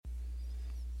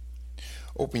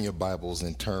Open your Bibles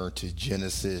and turn to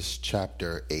Genesis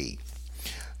chapter 8.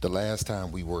 The last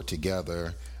time we were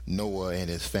together, Noah and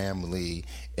his family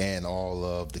and all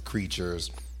of the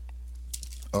creatures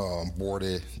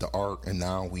boarded the ark, and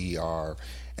now we are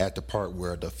at the part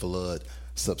where the flood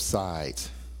subsides.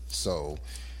 So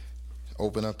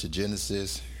open up to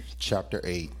Genesis chapter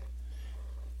 8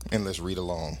 and let's read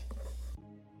along.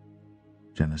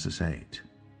 Genesis 8.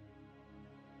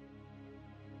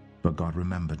 But God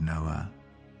remembered Noah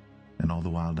and all the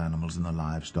wild animals and the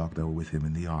livestock that were with him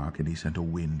in the ark, and he sent a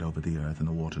wind over the earth, and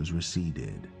the waters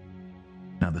receded.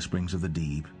 Now the springs of the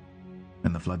deep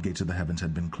and the floodgates of the heavens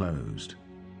had been closed,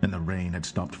 and the rain had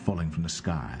stopped falling from the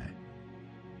sky.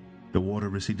 The water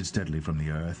receded steadily from the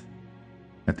earth.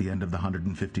 At the end of the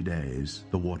 150 days,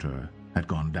 the water had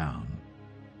gone down.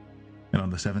 And on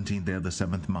the 17th day of the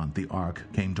 7th month, the ark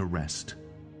came to rest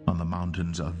on the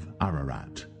mountains of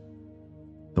Ararat.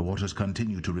 The waters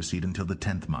continued to recede until the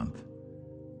 10th month.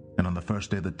 And on the first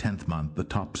day of the 10th month, the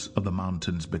tops of the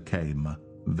mountains became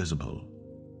visible.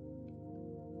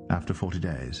 After 40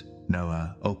 days,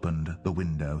 Noah opened the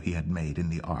window he had made in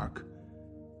the ark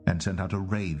and sent out a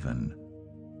raven,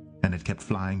 and it kept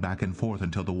flying back and forth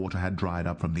until the water had dried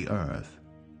up from the earth.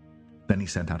 Then he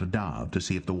sent out a dove to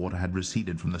see if the water had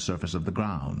receded from the surface of the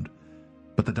ground.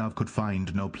 But the dove could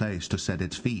find no place to set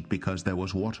its feet, because there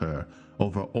was water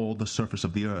over all the surface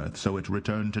of the earth, so it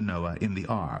returned to Noah in the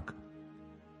ark.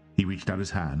 He reached out his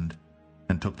hand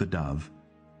and took the dove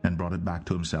and brought it back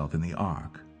to himself in the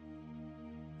ark.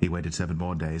 He waited 7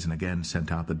 more days and again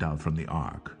sent out the dove from the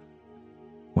ark.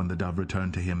 When the dove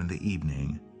returned to him in the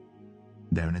evening,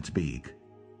 there in its beak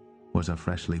was a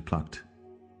freshly plucked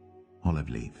olive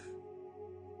leaf.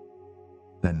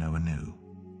 Then Noah knew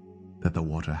that the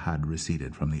water had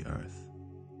receded from the earth.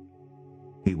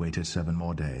 He waited 7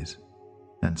 more days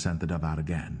and sent the dove out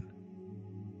again,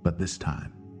 but this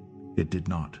time it did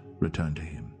not return to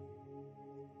him.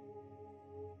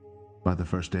 By the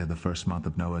first day of the 1st month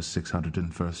of Noah's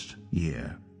 601st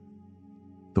year,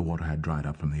 the water had dried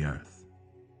up from the earth.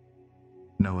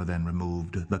 Noah then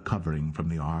removed the covering from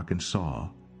the ark and saw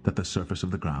that the surface of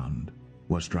the ground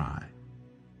was dry.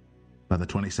 By the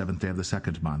 27th day of the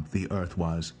 2nd month, the earth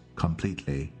was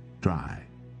completely dry.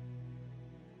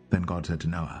 Then God said to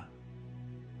Noah,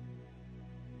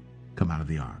 "Come out of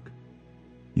the ark,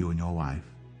 you and your wife,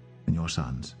 and your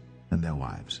sons, and their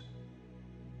wives.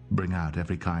 Bring out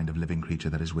every kind of living creature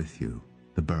that is with you,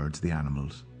 the birds, the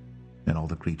animals, and all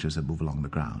the creatures that move along the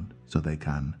ground, so they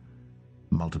can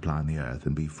multiply on the earth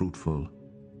and be fruitful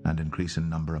and increase in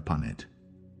number upon it."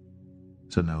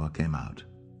 So Noah came out,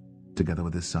 together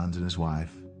with his sons and his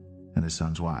wife, and his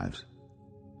sons' wives,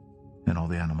 and all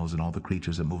the animals and all the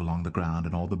creatures that move along the ground,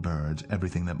 and all the birds,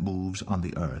 everything that moves on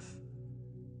the earth,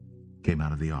 came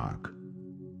out of the ark,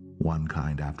 one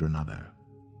kind after another.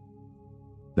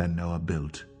 Then Noah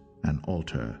built an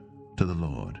altar to the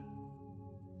Lord,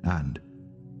 and,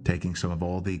 taking some of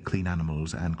all the clean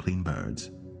animals and clean birds,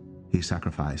 he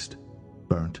sacrificed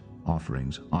burnt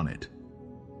offerings on it.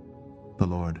 The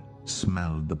Lord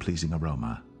smelled the pleasing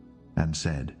aroma and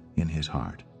said in his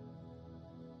heart,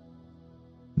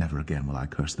 "Never again will I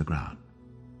curse the ground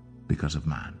because of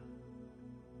man,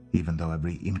 even though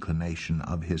every inclination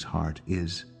of his heart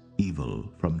is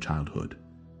evil from childhood.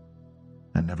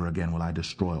 And never again will I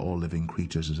destroy all living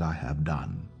creatures as I have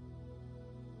done.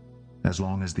 As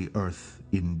long as the earth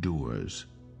endures,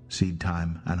 seed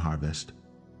time and harvest,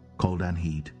 cold and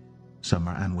heat,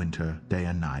 summer and winter, day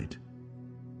and night,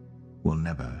 will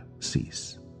never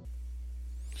cease."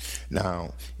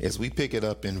 Now, as we pick it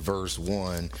up in verse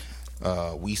 1,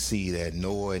 we see that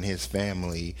Noah and his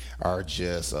family are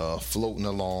just floating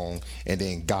along, and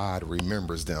then God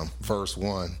remembers them. Verse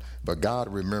 1, "But God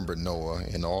remembered Noah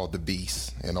and all the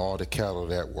beasts and all the cattle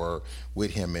that were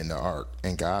with him in the ark.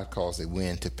 And God caused a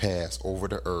wind to pass over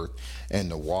the earth, and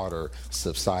the water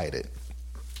subsided."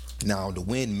 Now, the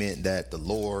wind meant that the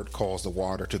Lord caused the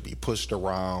water to be pushed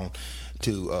around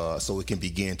so it can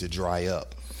begin to dry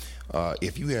up.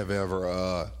 If you have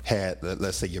ever had,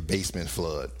 let's say, your basement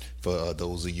flood, for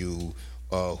those of you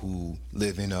who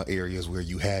live in areas where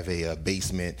you have a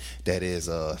basement that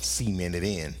is cemented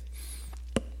in,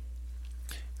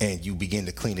 and you begin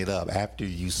to clean it up, after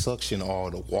you suction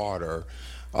all the water,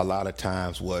 a lot of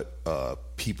times what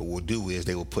people will do is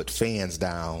they will put fans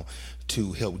down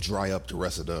to help dry up the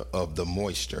rest of the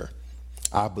moisture.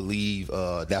 I believe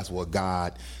that's what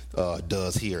God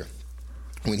does here.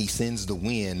 When he sends the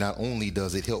wind, not only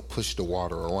does it help push the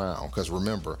water around, because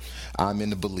remember, I'm in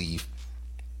the belief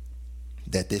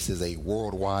that this is a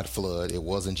worldwide flood. It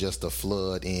wasn't just a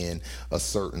flood in a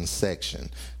certain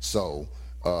section. So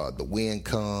the wind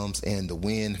comes, and the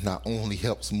wind not only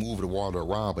helps move the water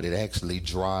around, but it actually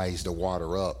dries the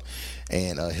water up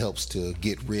and helps to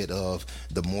get rid of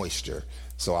the moisture.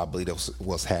 So I believe that's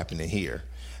what's happening here.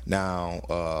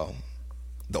 Now,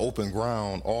 the open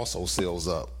ground also seals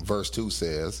up. Verse 2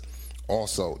 says,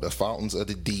 also the fountains of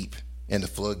the deep and the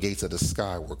floodgates of the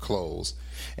sky were closed,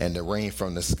 and the rain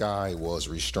from the sky was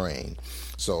restrained.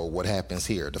 So what happens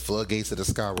here? The floodgates of the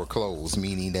sky were closed,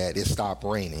 meaning that it stopped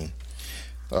raining.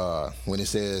 When it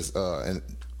says, and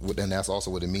that's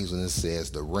also what it means when it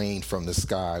says the rain from the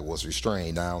sky was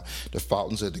restrained. Now, the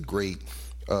fountains of the great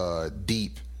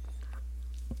deep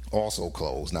also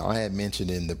closed. Now, I had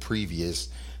mentioned in the previous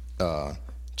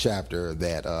chapter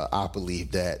that I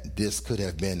believe that this could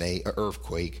have been a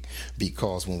earthquake,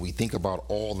 because when we think about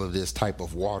all of this type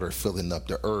of water filling up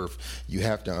the earth, you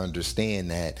have to understand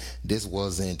that this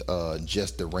wasn't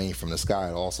just the rain from the sky.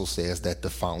 It also says that the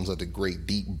fountains of the great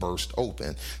deep burst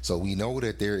open. So we know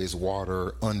that there is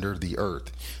water under the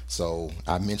earth. So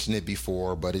I mentioned it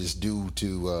before, but it's due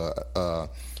to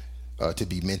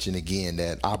be mentioned again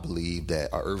that I believe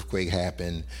that an earthquake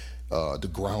happened, the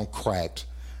ground cracked,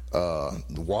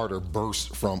 the water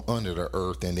burst from under the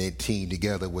earth, and it teamed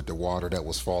together with the water that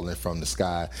was falling from the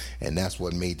sky, and that's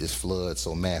what made this flood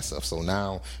so massive. So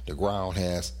now the ground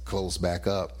has closed back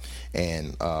up,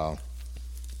 and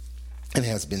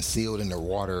has been sealed, and the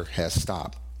water has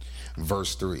stopped.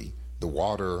 Verse 3, the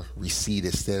water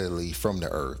receded steadily from the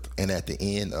earth, and at the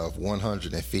end of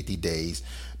 150 days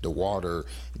the water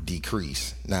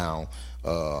decreased. Now,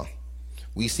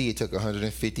 we see it took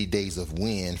 150 days of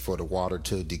wind for the water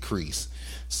to decrease.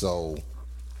 So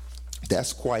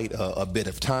that's quite a bit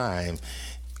of time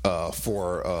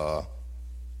for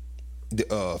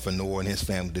Noah and his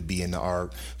family to be in the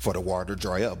ark, for the water to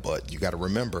dry up. But you got to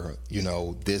remember,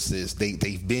 this is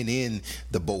they've been in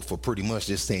the boat for pretty much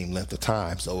the same length of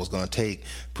time. So it's going to take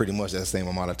pretty much that same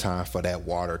amount of time for that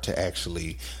water to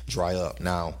actually dry up.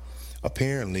 Now,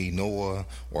 apparently Noah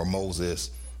or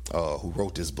Moses, who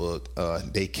wrote this book,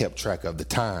 they kept track of the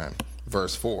time.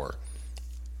 Verse 4,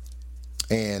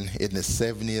 and in the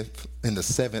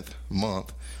seventh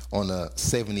month, on the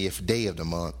 70th day of the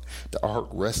month, the ark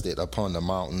rested upon the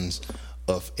mountains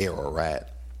of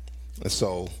Ararat. And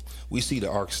so we see the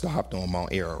ark stopped on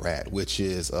Mount Ararat, which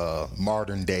is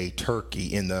modern day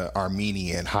Turkey in the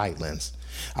Armenian highlands.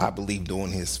 I believe Noah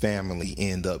and his family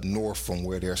end up north from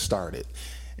where they started.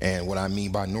 And what I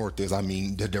mean by north is, I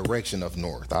mean the direction of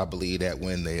north. I believe that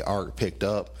when the ark picked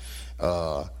up,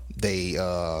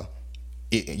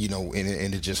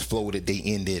 it just floated. They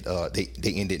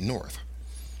ended north.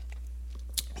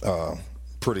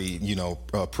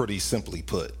 Pretty simply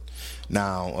put.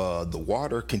 Now, the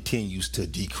water continues to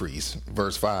decrease.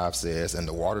 Verse 5 says, and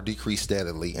the water decreased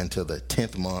steadily until the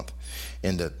 10th month.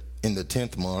 In the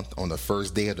 10th month, on the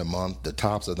first day of the month, the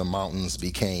tops of the mountains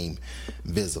became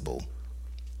visible.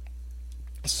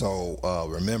 So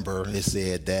remember, it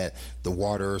said that the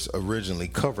waters originally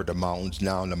covered the mountains.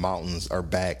 Now the mountains are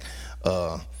back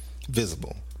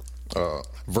visible.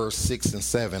 Verse 6 and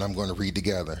 7, I'm going to read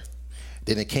together.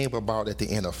 Then it came about at the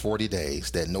end of 40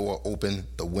 days that Noah opened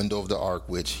the window of the ark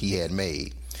which he had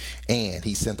made. And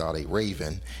he sent out a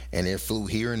raven, and it flew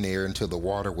here and there until the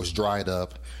water was dried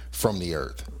up from the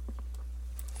earth.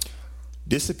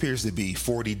 This appears to be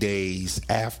 40 days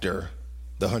after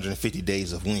the 150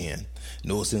 days of wind.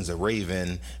 Noah sends a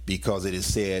raven because it is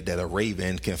said that a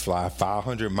raven can fly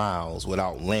 500 miles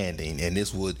without landing, and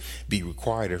this would be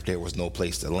required if there was no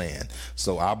place to land.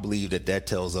 So I believe that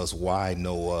tells us why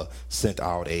Noah sent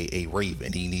out a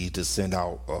raven. He needed to send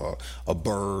out a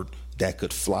bird that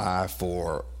could fly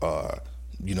for a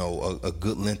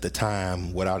good length of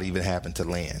time without even having to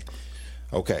land.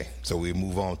 Okay, so we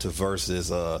move on to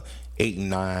verses 8 and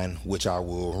 9, which I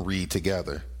will read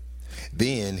together.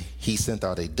 Then he sent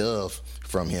out a dove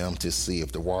from him to see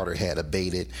if the water had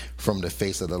abated from the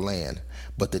face of the land.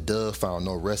 But the dove found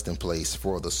no resting place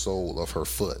for the sole of her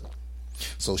foot.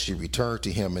 So she returned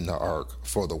to him in the ark,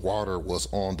 for the water was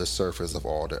on the surface of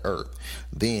all the earth.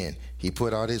 Then he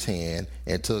put out his hand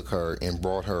and took her and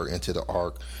brought her into the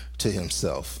ark to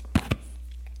himself.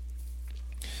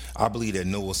 I believe that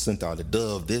Noah sent out a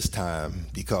dove this time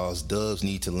because doves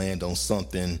need to land on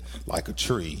something like a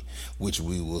tree, which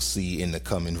we will see in the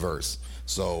coming verse.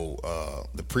 So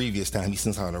the previous time he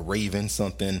sent out a raven,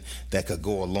 something that could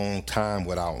go a long time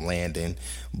without landing.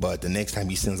 But the next time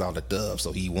he sends out a dove,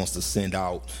 so he wants to send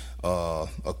out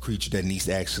a creature that needs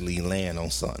to actually land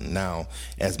on something. Now,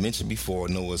 as mentioned before,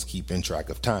 Noah's keeping track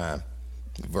of time.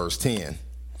 Verse 10.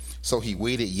 So he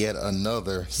waited yet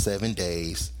another 7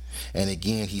 days, and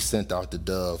again he sent out the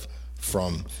dove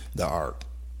from the ark.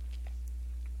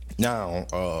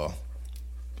 Now,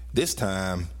 this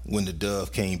time when the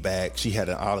dove came back, she had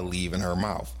an olive leaf in her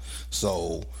mouth.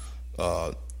 So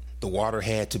the water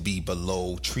had to be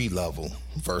below tree level.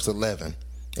 Verse 11.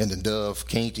 And the dove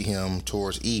came to him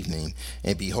towards evening,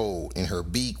 and behold, in her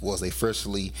beak was a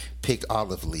freshly picked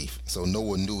olive leaf. So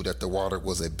Noah knew that the water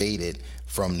was abated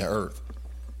from the earth.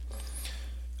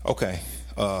 Okay.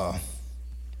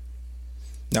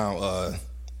 Now,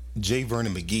 J.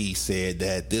 Vernon McGee said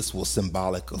that this was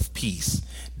symbolic of peace.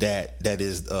 That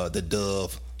is the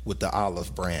dove with the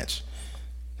olive branch.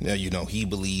 Now, he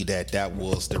believed that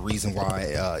was the reason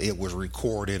why it was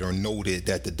recorded or noted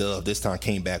that the dove this time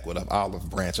came back with an olive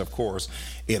branch. Of course,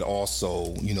 it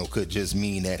also, could just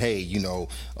mean that, hey,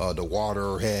 the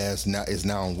water is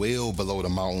now well below the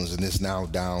mountains and is now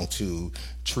down to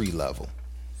tree level.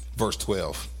 Verse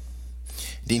 12.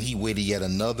 Then he waited yet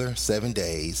another 7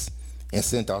 days and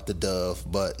sent out the dove,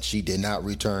 but she did not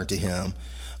return to him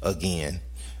again.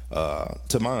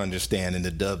 To my understanding,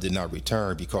 the dove did not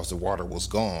return because the water was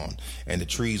gone and the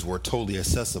trees were totally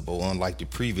accessible, unlike the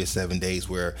previous 7 days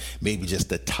where maybe just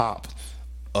the top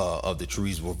of the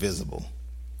trees were visible.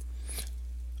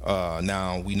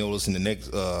 Now we notice in the next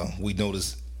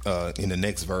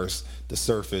verse, the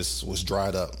surface was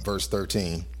dried up. Verse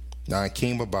 13. Now it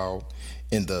came about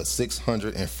in the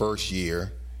 601st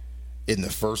year, in the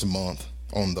first month,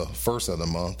 on the first of the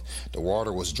month, the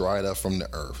water was dried up from the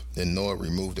earth. Then Noah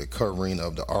removed the covering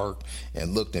of the ark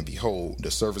and looked, and behold, the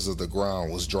surface of the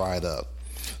ground was dried up.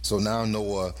 So now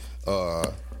Noah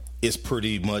is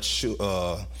pretty much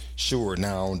sure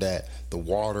now that the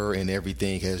water and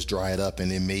everything has dried up, and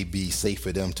it may be safe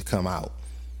for them to come out.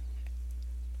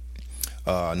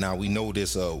 Now we know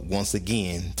this once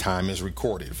again, time is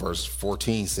recorded. Verse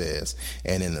 14 says,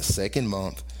 and in the second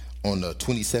month, on the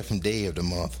 27th day of the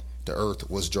month, the earth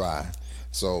was dry.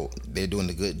 So they're doing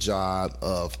a good job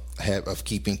of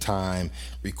keeping time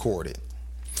recorded.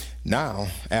 Now,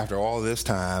 after all this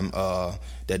time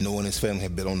that Noah and his family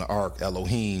had been on the ark,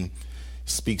 Elohim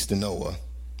speaks to Noah.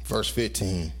 Verse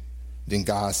 15. Then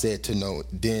God said to Noah.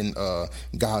 Then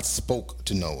God spoke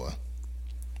to Noah.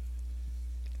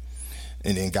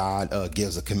 And then God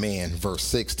gives a command. Verse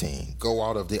 16. Go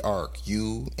out of the ark,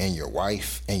 you and your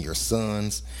wife and your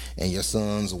sons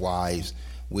wives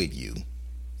with you.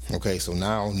 Okay, so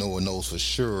now Noah knows for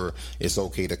sure it's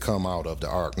okay to come out of the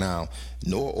ark. Now,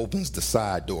 Noah opens the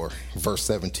side door, verse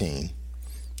 17,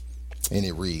 and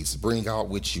it reads, bring out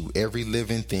with you every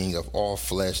living thing of all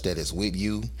flesh that is with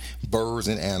you, birds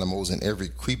and animals, and every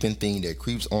creeping thing that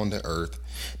creeps on the earth,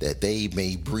 that they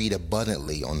may breed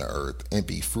abundantly on the earth and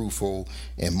be fruitful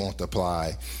and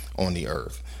multiply on the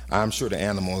earth. I'm sure the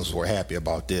animals were happy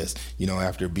about this,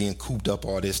 after being cooped up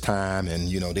all this time, and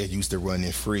they're used to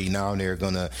running free. Now they're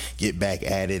gonna get back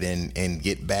at it and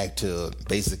get back to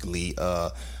basically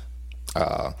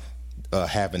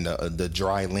having the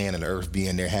dry land and the earth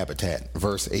being their habitat.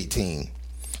 Verse 18.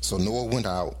 So Noah went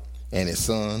out, and his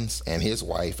sons and his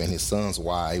wife and his sons'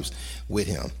 wives with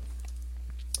him.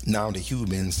 Now the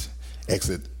humans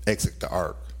exit the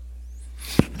ark.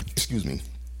 Excuse me.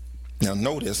 Now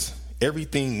notice,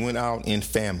 everything went out in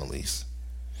families.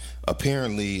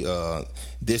 Apparently,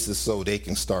 this is so they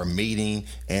can start mating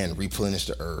and replenish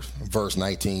the earth. Verse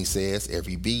 19 says,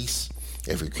 every beast,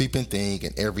 every creeping thing,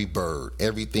 and every bird,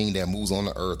 everything that moves on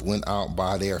the earth went out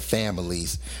by their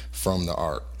families from the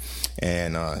ark.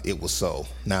 And it was so.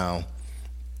 Now,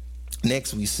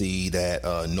 next we see that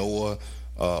Noah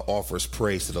offers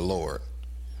praise to the Lord.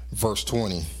 Verse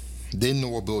 20, then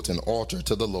Noah built an altar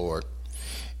to the Lord,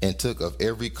 and took of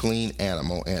every clean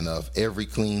animal and of every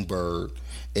clean bird,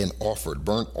 and offered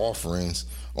burnt offerings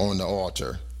on the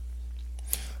altar.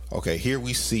 Okay, here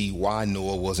we see why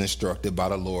Noah was instructed by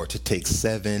the Lord to take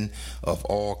 7 of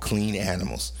all clean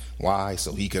animals. Why?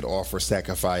 So he could offer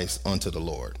sacrifice unto the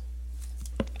Lord.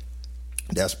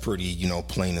 That's pretty,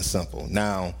 plain and simple.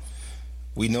 Now,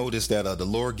 we notice that the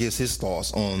Lord gives his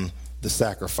thoughts on the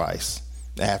sacrifice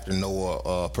after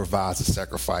Noah provides the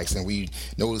sacrifice. And we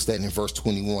notice that in verse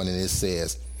 21, and it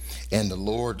says, and the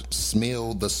Lord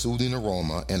smelled the soothing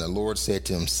aroma, and the Lord said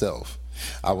to himself,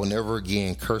 I will never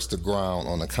again curse the ground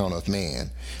on account of man,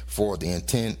 for the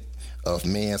intent of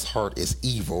man's heart is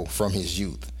evil from his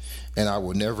youth, and I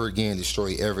will never again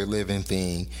destroy every living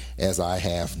thing as I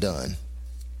have done.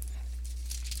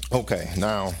 Okay,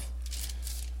 now,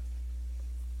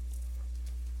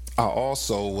 I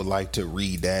also would like to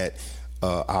read that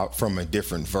out from a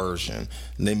different version.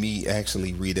 Let me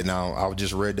actually read it now. I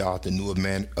just read out the New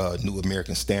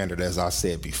American Standard, as I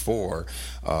said before.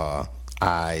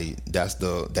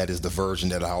 That is the version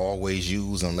that I always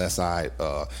use unless I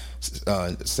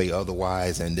say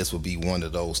otherwise, and this will be one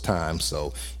of those times.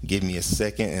 So give me a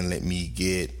second and let me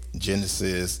get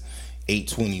Genesis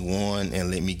 8:21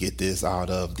 and let me get this out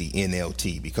of the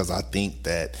NLT, because I think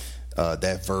that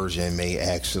that version may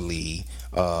actually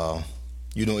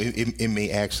it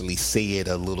may actually say it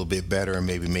a little bit better and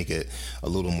maybe make it a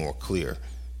little more clear.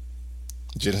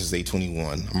 Genesis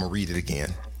 8:21. I'm gonna read it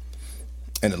again.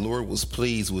 And the Lord was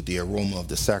pleased with the aroma of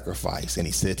the sacrifice, and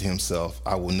he said to himself,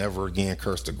 I will never again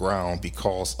curse the ground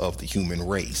because of the human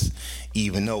race,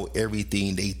 even though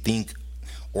everything they think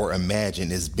or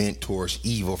imagine is bent towards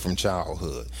evil from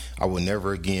childhood. I will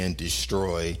never again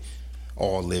destroy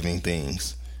all living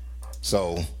things.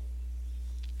 So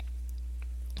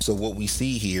what we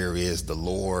see here is the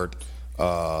Lord,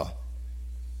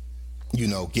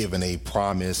 giving a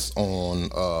promise on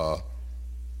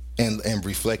and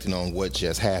reflecting on what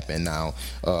just happened. Now,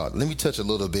 let me touch a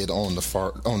little bit on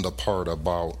the part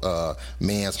about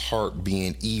man's heart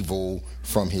being evil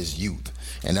from his youth,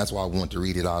 and that's why I want to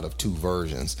read it out of two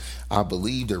versions. I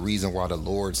believe the reason why the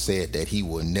Lord said that He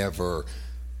will never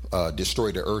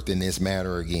destroy the earth in this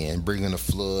manner again, bringing a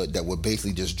flood that would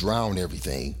basically just drown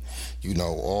everything,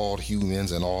 all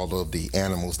humans and all of the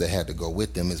animals that had to go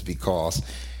with them, is because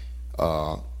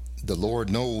the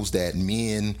Lord knows that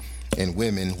men and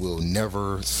women will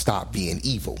never stop being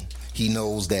evil. He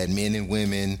knows that men and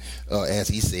women, as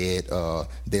he said,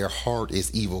 their heart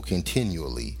is evil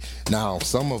continually. Now,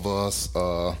 some of us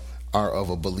are of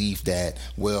a belief that,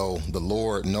 well, the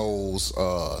Lord knows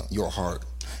your heart,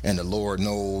 and the Lord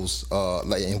knows,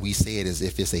 and we say it as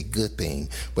if it's a good thing,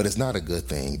 but it's not a good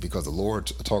thing, because the Lord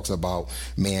talks about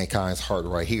mankind's heart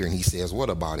right here, and he says, what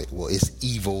about it? Well, it's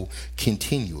evil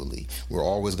continually. We're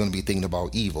always going to be thinking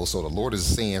about evil. So the Lord is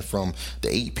saying, from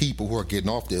the 8 people who are getting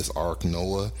off this ark,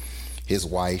 Noah, his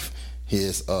wife,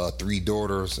 his 3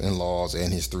 daughters-in-laws,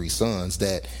 and his 3 sons,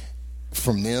 that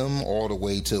from them all the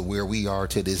way to where we are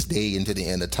to this day and to the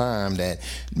end of time, that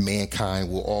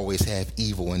mankind will always have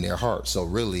evil in their heart. So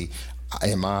really,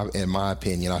 in my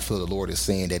opinion, I feel the Lord is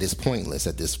saying that it's pointless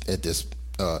at this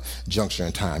juncture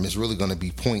in time. It's really going to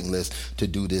be pointless to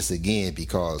do this again,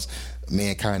 because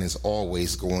mankind is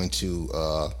always going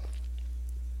to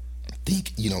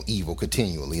think evil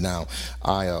continually. Now,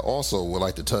 I also would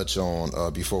like to touch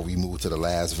on, before we move to the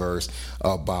last verse,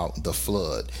 about the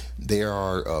flood. There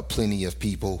are plenty of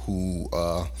people who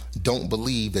don't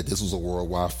believe that this was a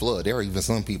worldwide flood. There are even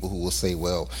some people who will say,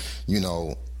 well,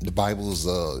 the Bible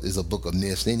is a book of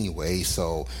myths anyway,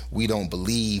 so we don't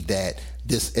believe that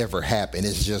this ever happened.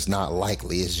 It's just not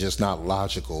likely. It's just not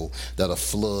logical that a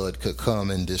flood could come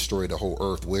and destroy the whole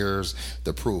earth. Where's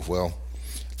the proof? Well,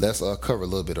 let's cover a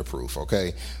little bit of proof,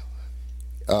 okay?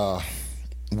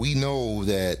 We know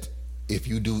that if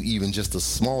you do even just the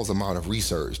smallest amount of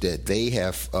research, that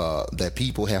that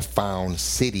people have found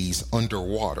cities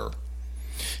underwater.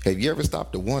 Have you ever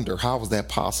stopped to wonder, how is that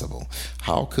possible?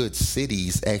 How could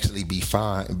cities actually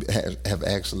have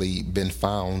actually been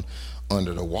found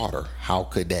under the water? How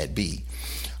could that be?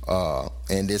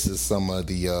 And this is some of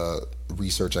the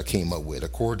research I came up with.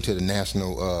 According to the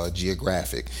National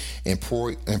Geographic, in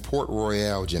Port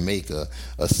Royal, Jamaica,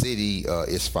 a city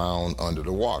is found under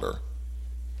the water.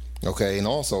 Okay, and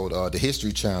also the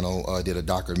History Channel did a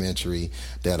documentary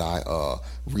that I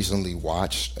recently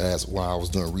watched while I was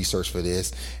doing research for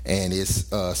this, and it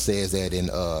says that in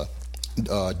the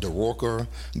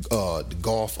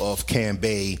Gulf of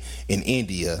Cambay in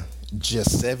India,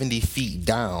 just 70 feet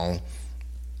down,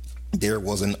 there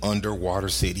was an underwater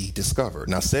city discovered.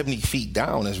 Now, 70 feet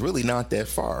down is really not that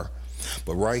far,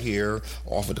 but right here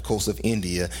off of the coast of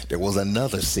India, there was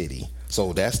another city.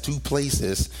 So that's 2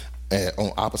 places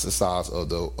on opposite sides of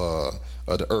the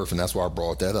earth, and that's why I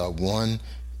brought that up. One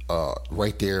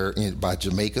right there by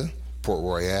Jamaica, Port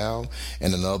Royal,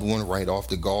 and another one right off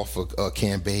the Gulf of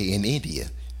Cambay in India.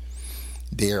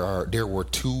 There were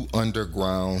 2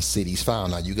 underground cities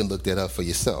found. Now you can look that up for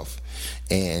yourself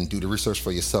and do the research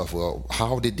for yourself. Well,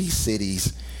 how did these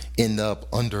cities end up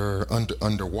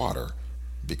underwater?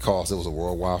 Because it was a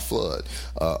worldwide flood.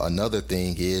 Another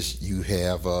thing is you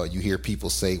hear people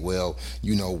say, well,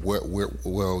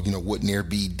 wouldn't there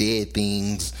be dead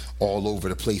things all over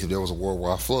the place if there was a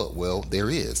worldwide flood? Well, there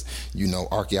is.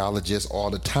 Archaeologists all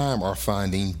the time are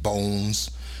finding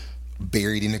bones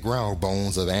buried in the ground,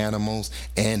 bones of animals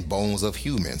and bones of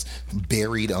humans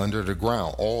buried under the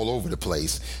ground all over the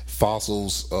place,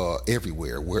 fossils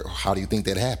everywhere. How do you think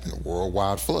that happened?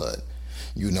 Worldwide flood.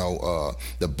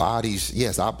 The bodies,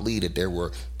 yes, I believe that there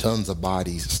were tons of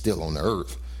bodies still on the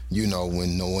earth,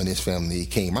 when Noah and his family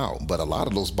came out. But a lot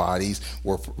of those bodies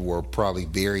were probably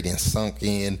buried and sunk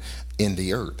in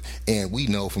the earth. And we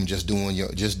know from just doing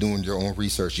your own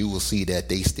research, you will see that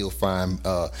they still find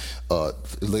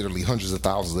literally hundreds of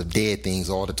thousands of dead things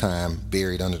all the time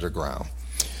buried under the ground.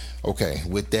 Okay,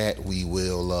 with that we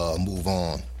will move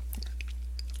on.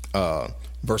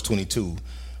 Verse 22,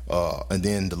 and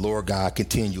then the Lord God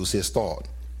continues his thought.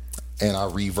 And I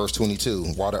read verse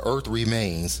 22. While the earth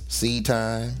remains, seed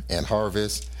time and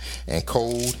harvest, and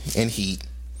cold and heat,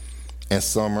 and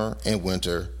summer and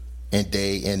winter, and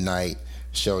day and night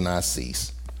shall not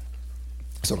cease.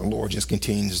 So the Lord just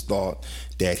continues his thought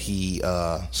that he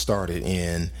started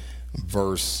in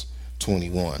verse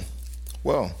 21.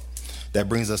 Well, that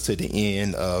brings us to the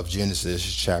end of Genesis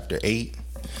chapter 8.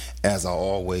 As I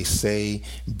always say,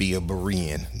 be a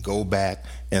Berean. Go back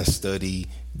and study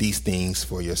these things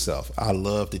for yourself. I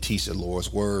love to teach the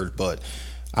Lord's word, but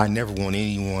I never want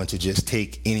anyone to just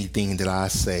take anything that I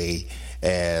say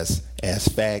as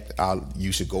fact.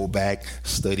 You should go back,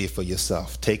 study it for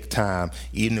yourself. Take time,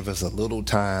 even if it's a little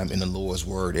time in the Lord's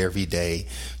word every day,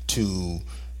 to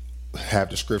have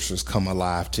the scriptures come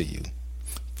alive to you.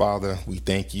 Father, we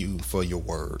thank you for your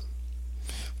word.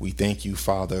 We thank you,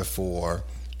 Father, for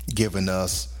giving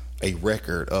us a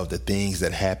record of the things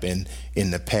that happened in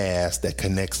the past that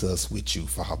connects us with you,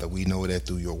 Father. We know that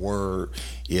through your word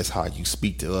is how you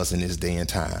speak to us in this day and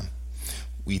time.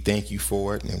 We thank you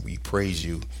for it, and we praise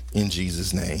you in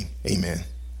Jesus' name. Amen.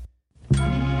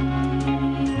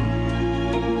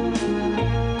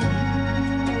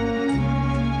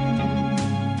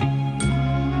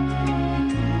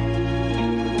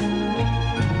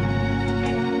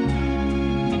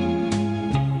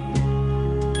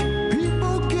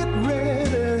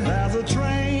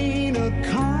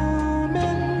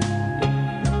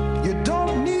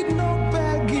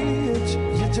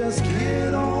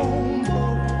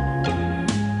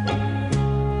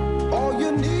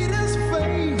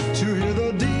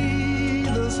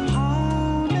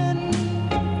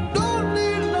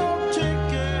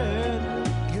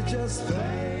 Just